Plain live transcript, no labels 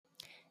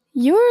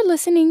You're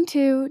listening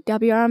to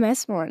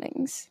WRMS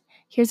Mornings.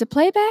 Here's a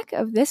playback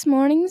of this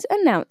morning's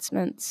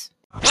announcements.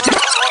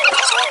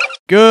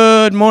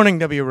 Good morning,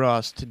 W.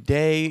 Ross.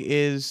 Today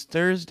is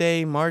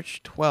Thursday,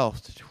 March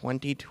 12th,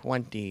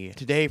 2020.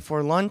 Today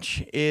for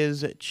lunch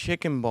is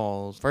chicken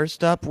balls.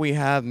 First up, we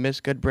have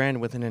Miss Goodbrand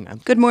with an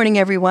announcement. Good morning,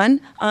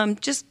 everyone.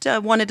 Just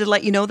wanted to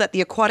let you know that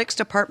the Aquatics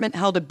Department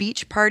held a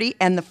beach party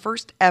and the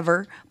first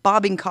ever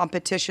bobbing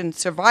competition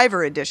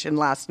Survivor Edition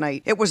last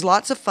night. It was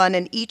lots of fun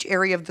and each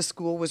area of the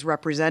school was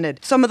represented.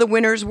 Some of the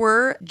winners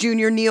were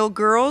Junior Neil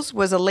Girls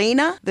was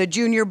Elena, the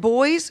Junior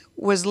Boys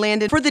was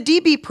Landon. For the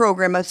DB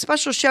program, a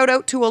special shout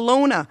out to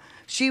Alona.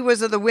 She was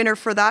the winner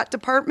for that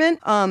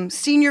department.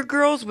 Senior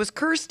girls was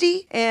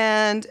Kirsty,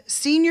 and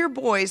senior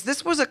boys,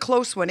 this was a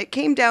close one. It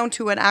came down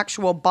to an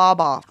actual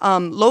bob-off.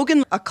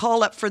 Logan, a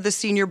call-up for the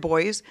senior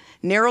boys,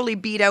 narrowly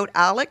beat out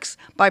Alex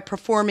by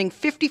performing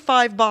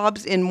 55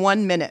 bobs in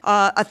 1 minute.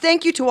 A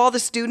thank you to all the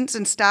students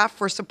and staff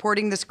for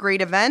supporting this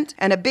great event,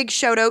 and a big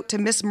shout-out to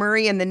Miss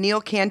Murray and the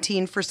Neil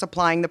Canteen for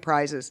supplying the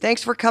prizes.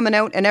 Thanks for coming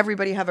out, and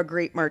everybody have a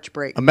great March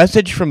break. A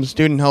message from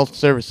Student Health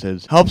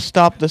Services. Help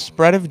stop the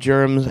spread of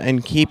germs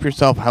and keep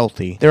yourself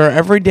healthy. There are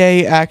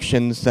everyday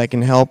actions that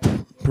can help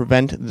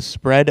prevent the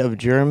spread of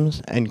germs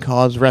and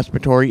cause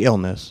respiratory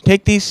illness.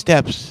 Take these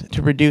steps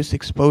to reduce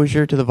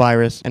exposure to the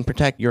virus and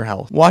protect your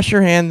health. Wash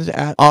your hands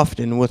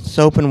often with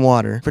soap and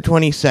water for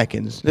 20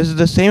 seconds. This is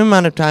the same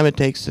amount of time it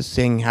takes to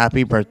sing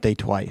happy birthday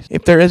twice.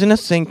 If there isn't a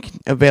sink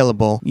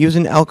available, use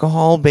an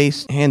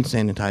alcohol-based hand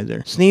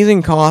sanitizer. Sneeze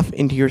and cough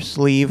into your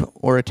sleeve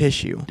or a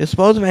tissue.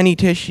 Dispose of any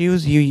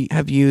tissues you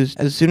have used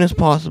as soon as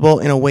possible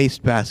in a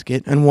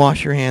wastebasket and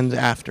wash your hands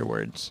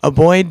afterwards.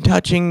 Avoid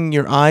touching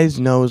your eyes,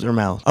 nose, or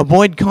mouth.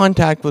 Avoid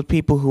contact with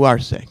people who are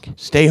sick.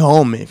 Stay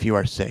home if you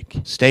are sick.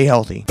 Stay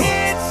healthy.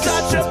 It's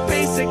such a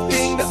basic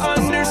thing to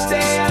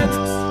understand.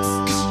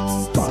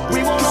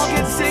 We won't all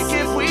get sick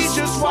if we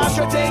just wash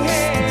our dang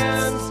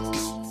hands.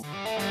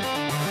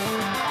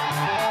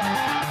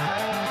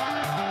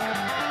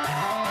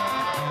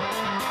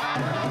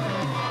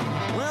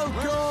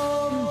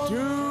 Welcome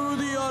to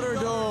the Utter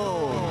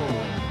Dome.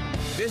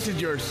 This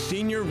is your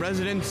senior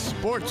resident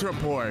sports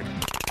report.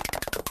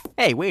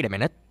 Hey, wait a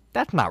minute.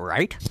 That's not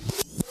right.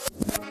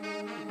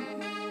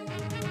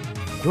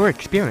 Your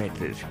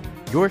experiences,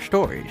 your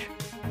stories,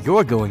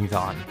 your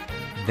goings-on,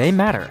 they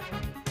matter.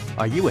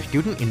 Are you a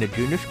student in the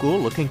junior school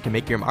looking to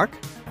make your mark?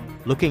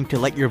 Looking to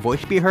let your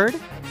voice be heard?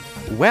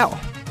 Well,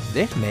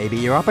 this may be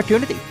your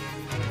opportunity.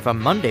 From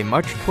Monday,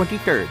 March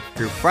 23rd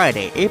through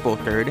Friday, April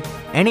 3rd,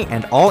 any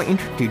and all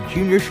interested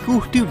junior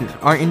school students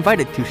are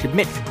invited to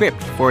submit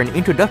scripts for an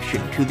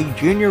introduction to the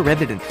Junior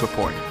Residence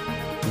Report.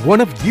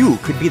 One of you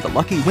could be the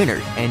lucky winner,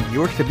 and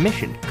your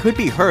submission could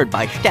be heard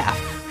by staff,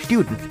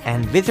 students,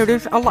 and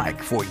visitors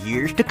alike for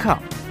years to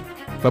come.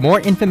 For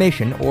more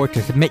information or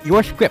to submit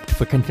your script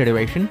for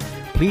consideration,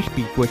 please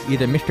speak with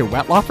either Mr.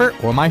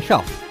 Wetloffer or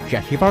myself,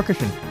 Jesse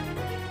Farquharson.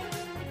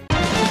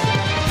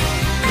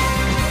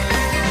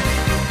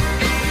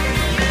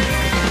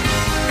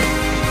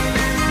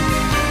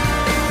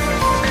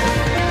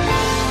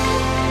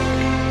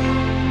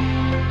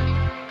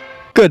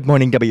 Good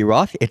morning, W.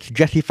 Ross. It's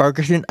Jesse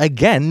Farquharson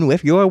again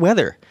with your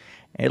weather.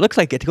 It looks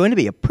like it's going to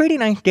be a pretty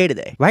nice day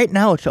today. Right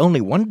now, it's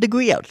only 1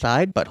 degree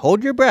outside, but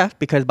hold your breath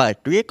because by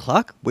 3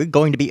 o'clock, we're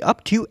going to be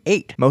up to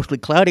 8. Mostly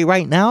cloudy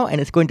right now,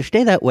 and it's going to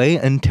stay that way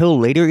until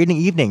later in the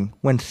evening,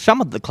 when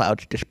some of the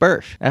clouds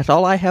disperse. That's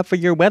all I have for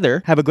your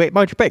weather. Have a great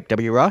March break,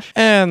 W. Ross.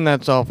 And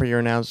that's all for your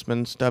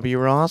announcements, W.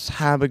 Ross.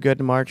 Have a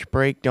good March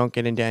break. Don't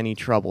get into any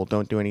trouble.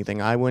 Don't do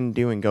anything I wouldn't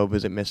do, and go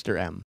visit Mr.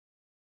 M.